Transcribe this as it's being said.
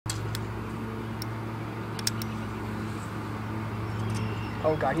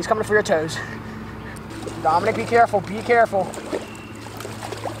Oh God, he's coming for your toes. Dominic, be careful, be careful.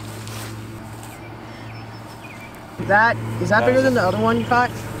 Is that bigger than the other one you caught?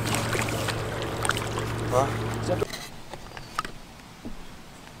 Huh?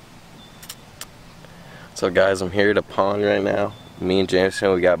 So guys, I'm here at a pond right now. Me and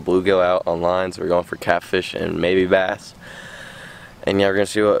Jameson, we got bluegill out on lines. We're going for catfish and maybe bass. And yeah, we're gonna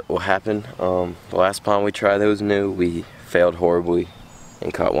see what will happen. The last pond we tried that was new, we failed horribly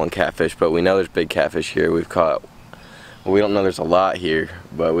and caught one catfish, but we know there's big catfish here. We've caught, well, we don't know there's a lot here,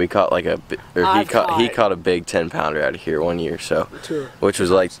 but we caught like he caught a big 10-pounder out of here one year, so which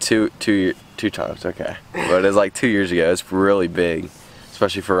was like two times, okay. But it's like 2 years ago. It's really big,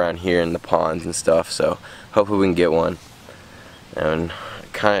 especially for around here in the ponds and stuff. So hopefully we can get one. And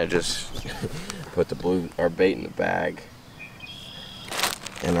kind of just put our bait in the bag,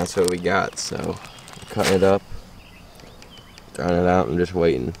 and that's what we got. So cutting it up, drawing it out, and just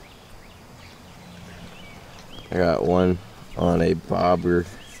waiting. I got one on a bobber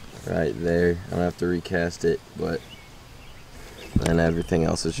right there. I don't have to recast it, but and everything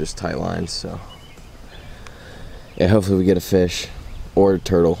else is just tight lines. So yeah, hopefully we get a fish or a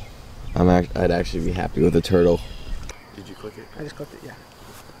turtle. I'd actually be happy with a turtle. Did you click it? I just clicked it, yeah.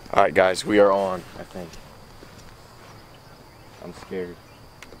 All right, guys, we are on. I think. I'm scared.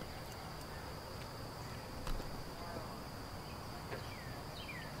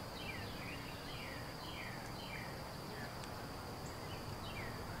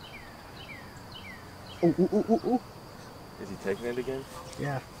 Ooh, ooh, ooh, ooh, ooh. Is he taking it again?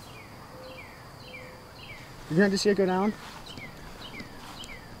 Yeah. You're going to see it go down?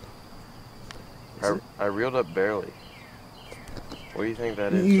 I reeled up barely. What do you think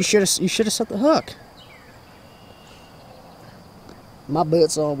that is? You should have set the hook. My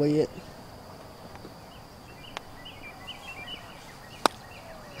butt's all wet.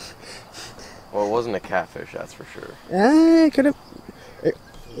 Well, it wasn't a catfish, that's for sure. It could have.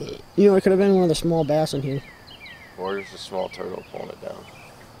 You know, it could have been one of the small bass in here. Or just a small turtle pulling it down.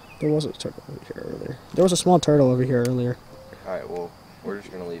 There was a turtle over here earlier. There was a small turtle over here earlier. All right, well, we're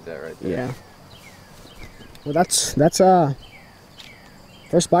just gonna leave that right there. Yeah. Well, that's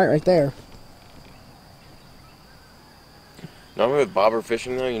first bite right there. Normally with bobber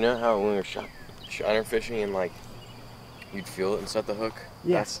fishing though, you know how when we're shiner fishing and like you'd feel it and set the hook?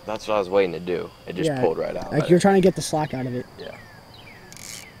 Yeah. That's what I was waiting to do. It just pulled right out. Like you're trying to get the slack out of it. Yeah.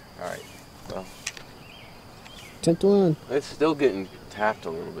 Alright. Well. 10th one. It's still getting tapped a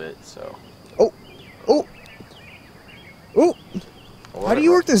little bit, so. Oh! Oh! Oh! How do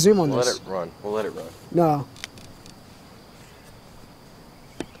you work the zoom on this? Let it run. We'll let it run. No.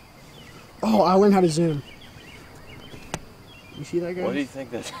 Oh, I learned how to zoom. You see that, guy? What do you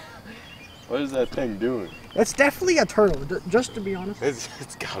think that? What is that thing doing? It's definitely a turtle, just to be honest.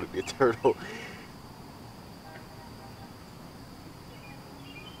 It's gotta be a turtle.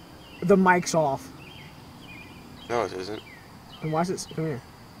 The mic's off. No, it isn't. And why is it? Come here.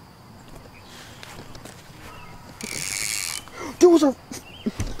 There was a.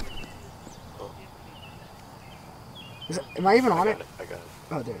 Am I even on it? I got it.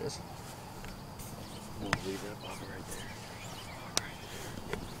 Oh, there it is. We'll leave that bobber right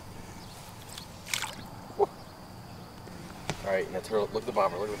there. Alright, and that turtle, look at the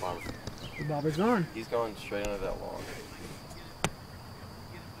bobber, look at the bobber. The bobber's gone. He's going straight under that log.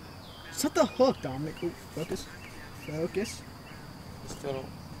 Set the hook, Dominic. Ooh, focus. Focus. Still don't.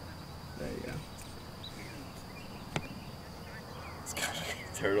 There you go. It's gotta be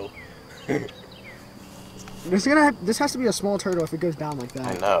a turtle. This has to be a small turtle if it goes down like that.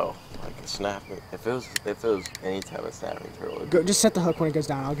 I know. Like a snapping. If it was any type of snapping turtle. Go, just set the hook when it goes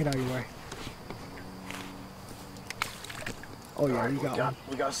down. I'll get out of your way. Oh yeah, right, you got one.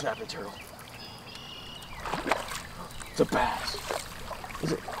 We got a snapping turtle. It's a bass.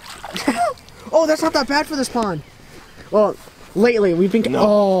 Is it? Oh, that's not that bad for this pond. Well, lately we've been. No.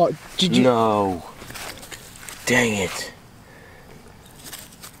 Oh, did you? No. Dang it.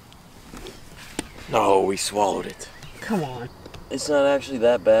 No, we swallowed it. Come on. It's not actually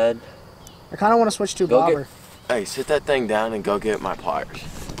that bad. I kind of want to switch to a bobber. Hey, sit that thing down and go get my pliers.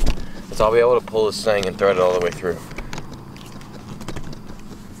 So I'll be able to pull this thing and thread it all the way through.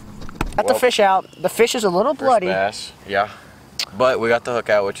 Got the fish out. The fish is a little bloody. Bass, yeah. But we got the hook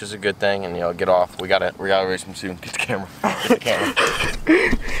out, which is a good thing, and get off. We gotta race him soon. Get the camera. Get the camera.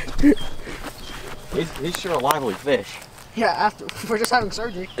 He's sure a lively fish. Yeah, we're just having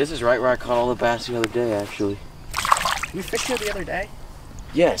surgery. This is right where I caught all the bass the other day, actually. You fished here the other day?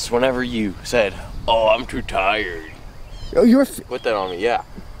 Yes, whenever you said, "Oh, I'm too tired." Oh, you were. Put that on me, yeah.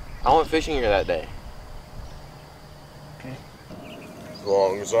 I went fishing here that day. Okay. As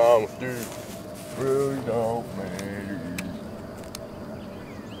long as I'm with you, really don't matter.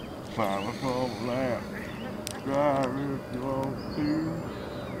 Climb up on the lap, drive if you want to.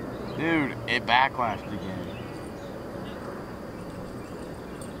 Dude, it backlashed again.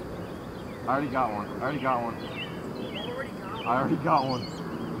 I already got one. I already got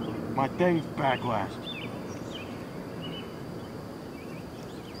one. My thing's backlashed.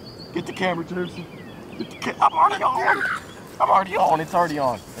 Get the camera, Jason. I'm already on. It's already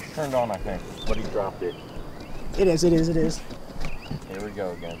on. It's turned on, I think. But he dropped it. It is. Here we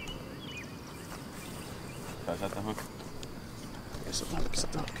go again. Is that the hook? It's the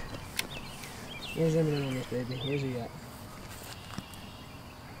hook. Here's everything on this, baby. Here's what you got.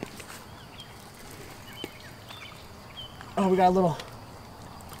 Oh, we got a little.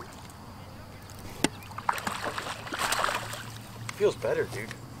 Feels better,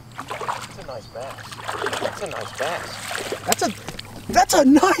 dude. That's a nice bass. That's a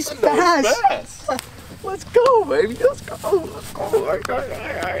nice bass. Let's go, baby. Let's go.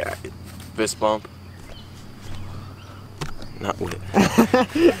 Fist bump. Not with it.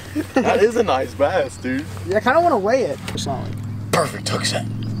 That is a nice bass, dude. Yeah, I kind of want to weigh it. Solid. Perfect hook set.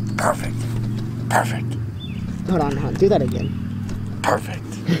 Perfect. Hold on. Do that again. Perfect.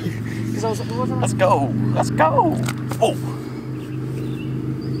 Let's go. Oh.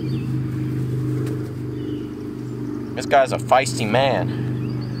 This guy's a feisty man.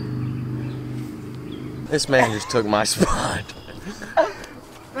 This man just took my spot.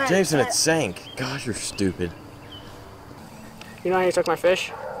 Jameson, it sank. Gosh, you're stupid. You know how he took my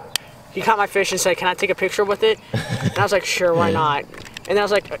fish? He caught my fish and said, "Can I take a picture with it?" And I was like, "Sure, why not?" And then I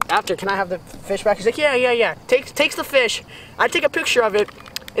was like, "After, can I have the fish back?" He's like, "Yeah." Takes the fish. I take a picture of it,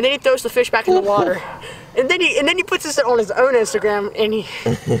 and then he throws the fish back in the water. And then he puts this on his own Instagram, and he.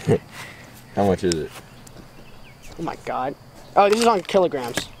 How much is it? Oh my God! Oh, this is on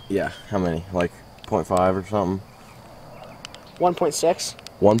kilograms. Yeah. How many? Like 0.5 or something? 1.6.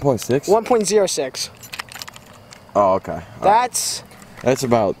 1.6? 1.06. Oh, okay. That's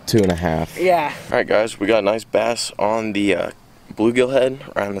about 2.5. Yeah. All right, guys, we got a nice bass on the bluegill head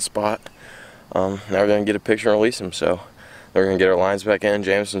right on the spot. Now we're gonna get a picture and release him. So we're gonna get our lines back in.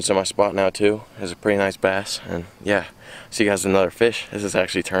 Jameson's in my spot now too. It's a pretty nice bass, and yeah, see you guys with another fish. This is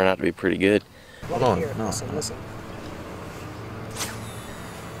actually turning out to be pretty good. Hold on. Here, listen.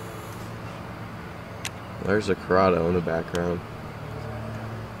 There's a corrado in the background,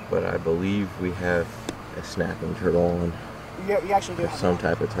 but I believe we have a snapping turtle on. You actually do. Or some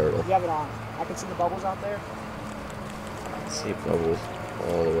type of turtle. You have it on. I can see the bubbles out there. I see bubbles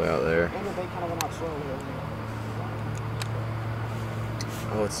all the way out there. And the bait kind of went out slowly.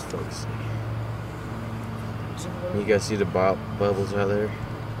 Oh, it's focusing. You guys see the bubbles out there?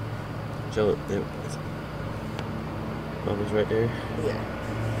 Show it. Bubbles right there. Yeah.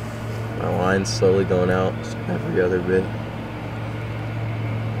 My line's slowly going out every other bit.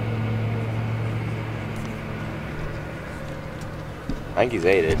 I think he's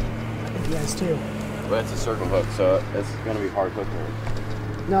ate it. I think he has too. But it's a circle hook, so it's gonna be hard hooking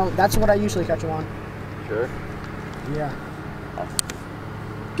her. No, that's what I usually catch him on. Sure? Yeah.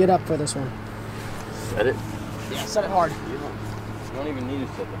 Get up for this one. Set it? Yeah, set it hard. You don't even need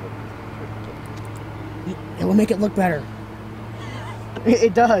to set the hook. It will make it look better.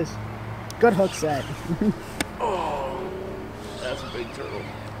 It does. Good hook set. Oh, that's a big turtle.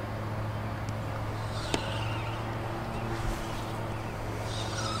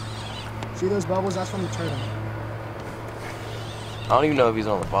 See those bubbles? That's from the turtle. I don't even know if he's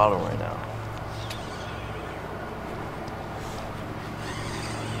on the bottom right now.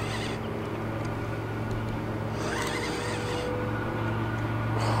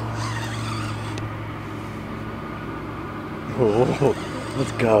 Oh,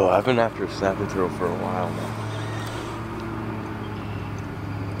 let's go. I've been after a snapping turtle for a while now.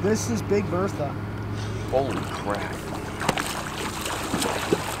 This is Big Bertha. Holy crap.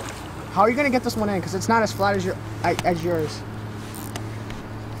 How are you gonna get this one in? Because it's not as flat as yours.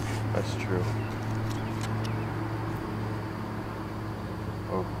 That's true.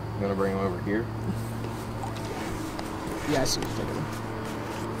 Oh, you gonna bring him over here? Yeah, I see what you're thinking.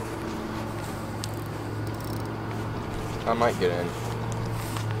 I might get in.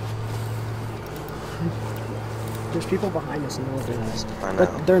 There's people behind us in the wilderness. I know.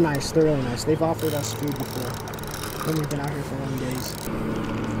 But they're nice. They're really nice. They've offered us food before when we've been out here for long days.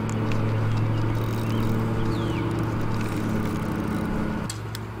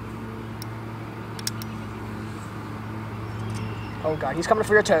 Oh God, he's coming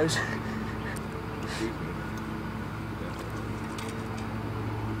for your toes.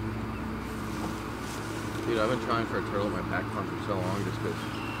 Dude, I've been trying for a turtle in my pack pond for so long just because.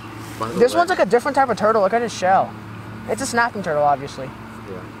 This one's like a different type of turtle. Look at his shell. It's a snapping turtle, obviously.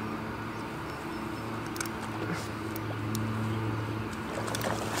 Yeah.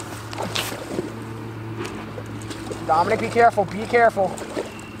 Dominic, be careful. Be careful.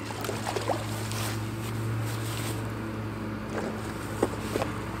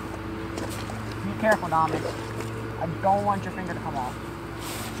 Be careful, Dominic. I don't want your finger to come off.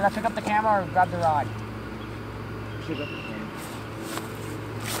 Should I pick up the camera or grab the rod? Pick up the camera.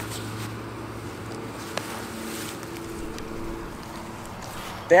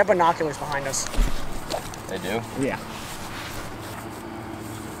 They have binoculars behind us. They do? Yeah.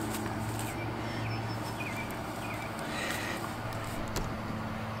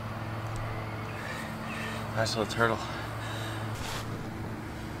 Nice little turtle.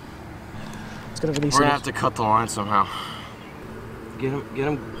 It's gonna release. We're gonna have to cut the line somehow. Get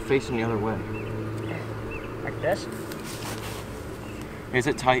him facing the other way. Like this? Is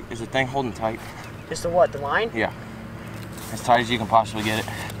it tight? Is the thing holding tight? Is the what? The line? Yeah. As tight as you can possibly get it.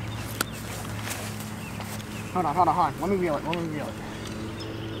 Hold on, hold on, hold on. Let me reel it. Let me reel it.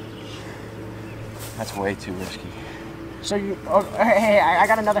 That's way too risky. So you? Oh, hey, I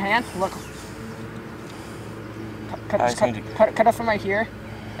got another hand. Look. Cut it from right here,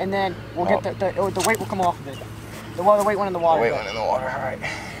 and then we'll get the weight will come off of it. The weight went in the water. The weight went in the water. All right.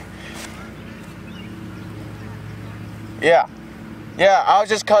 Yeah. Yeah, I was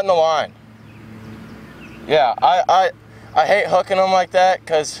just cutting the line. Yeah, I hate hooking them like that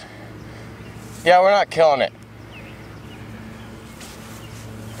because, yeah, we're not killing it.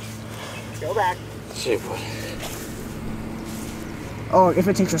 Go back. Shit, boy. Oh, if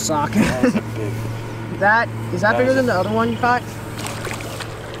it takes your sock. That's a big. Is that bigger than the other one you caught?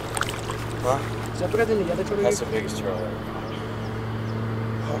 Huh? Is that bigger than the other turtle? That's the biggest turtle I ever caught.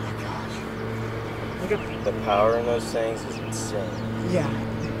 Oh my gosh. Look at the power in those things is insane. Yeah.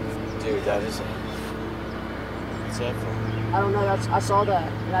 Dude, that is. What's that for? I don't know. I saw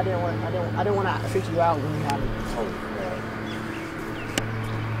that, and I didn't want to freak you out when you had it. Holy crap.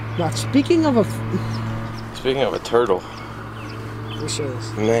 Now, speaking of a turtle. Let me show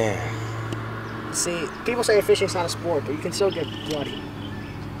this. Man. See, people say fishing's not a sport, but you can still get bloody.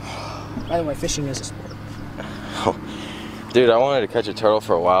 By the way, fishing is a sport. Oh, dude, I wanted to catch a turtle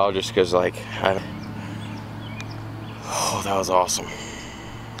for a while just because, like, oh, that was awesome.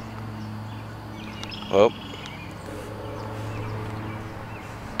 Oh.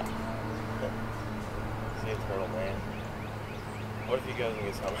 See a turtle, man. What if he goes and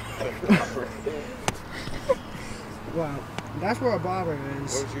gets something out of bobber? Wow, that's where a bobber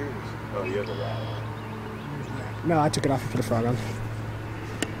is. Where's yours? Oh, you have a rod. No, I took it off and put a frog on.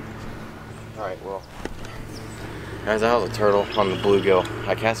 Alright, well. Guys, that was a turtle on the bluegill.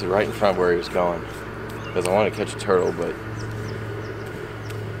 I cast it right in front of where he was going. Because I wanted to catch a turtle, but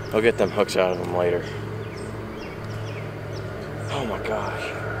I'll get them hooks out of him later. Oh my gosh.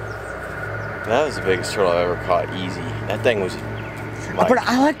 That was the biggest turtle I ever caught, easy. That thing was like, but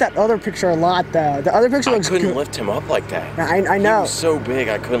I like that other picture a lot, though. The other picture looks good. I couldn't lift him up like that. I know. He was so big,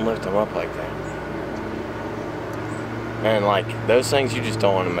 I couldn't lift him up like that. And like, those things you just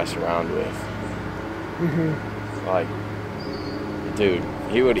don't want to mess around with. Mm-hmm. Like, dude,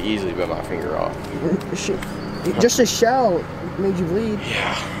 he would easily bit my finger off. Just a shell made you bleed.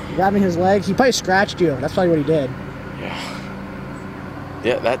 Yeah. Grabbing his leg, he probably scratched you. That's probably what he did. Yeah.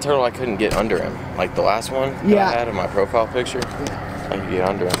 Yeah, that turtle I couldn't get under him. Like the last one that I had in my profile picture, I could get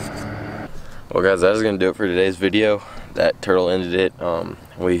under him. Well guys, that was going to do it for today's video. That turtle ended it.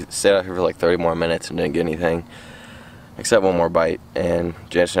 We stayed out here for like 30 more minutes and didn't get anything. Except one more bite. And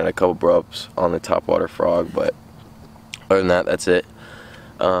Jansen had a couple brubs on the topwater frog. But other than that, that's it.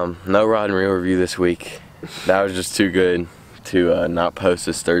 No rod and reel review this week. That was just too good to not post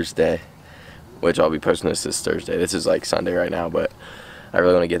this Thursday. Which I'll be posting this Thursday. This is like Sunday right now, but I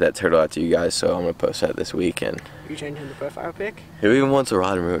really want to get that turtle out to you guys, so I'm going to post that this week. And you changing the profile pic? Who even wants a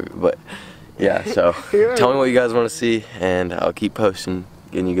rod and reel? But yeah, so tell me what you guys want to see, and I'll keep posting,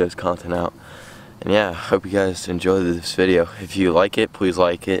 getting you guys content out. And yeah, hope you guys enjoyed this video. If you like it, please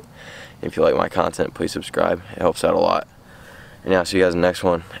like it. If you like my content, please subscribe. It helps out a lot. And yeah, I'll see you guys in the next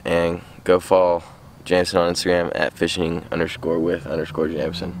one. And go follow Jameson on Instagram at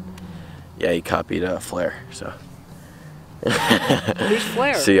fishing_with_Jameson. Yeah, he copied Flair, so. Who's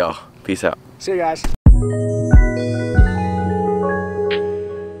Flair? See y'all. Peace out. See you guys.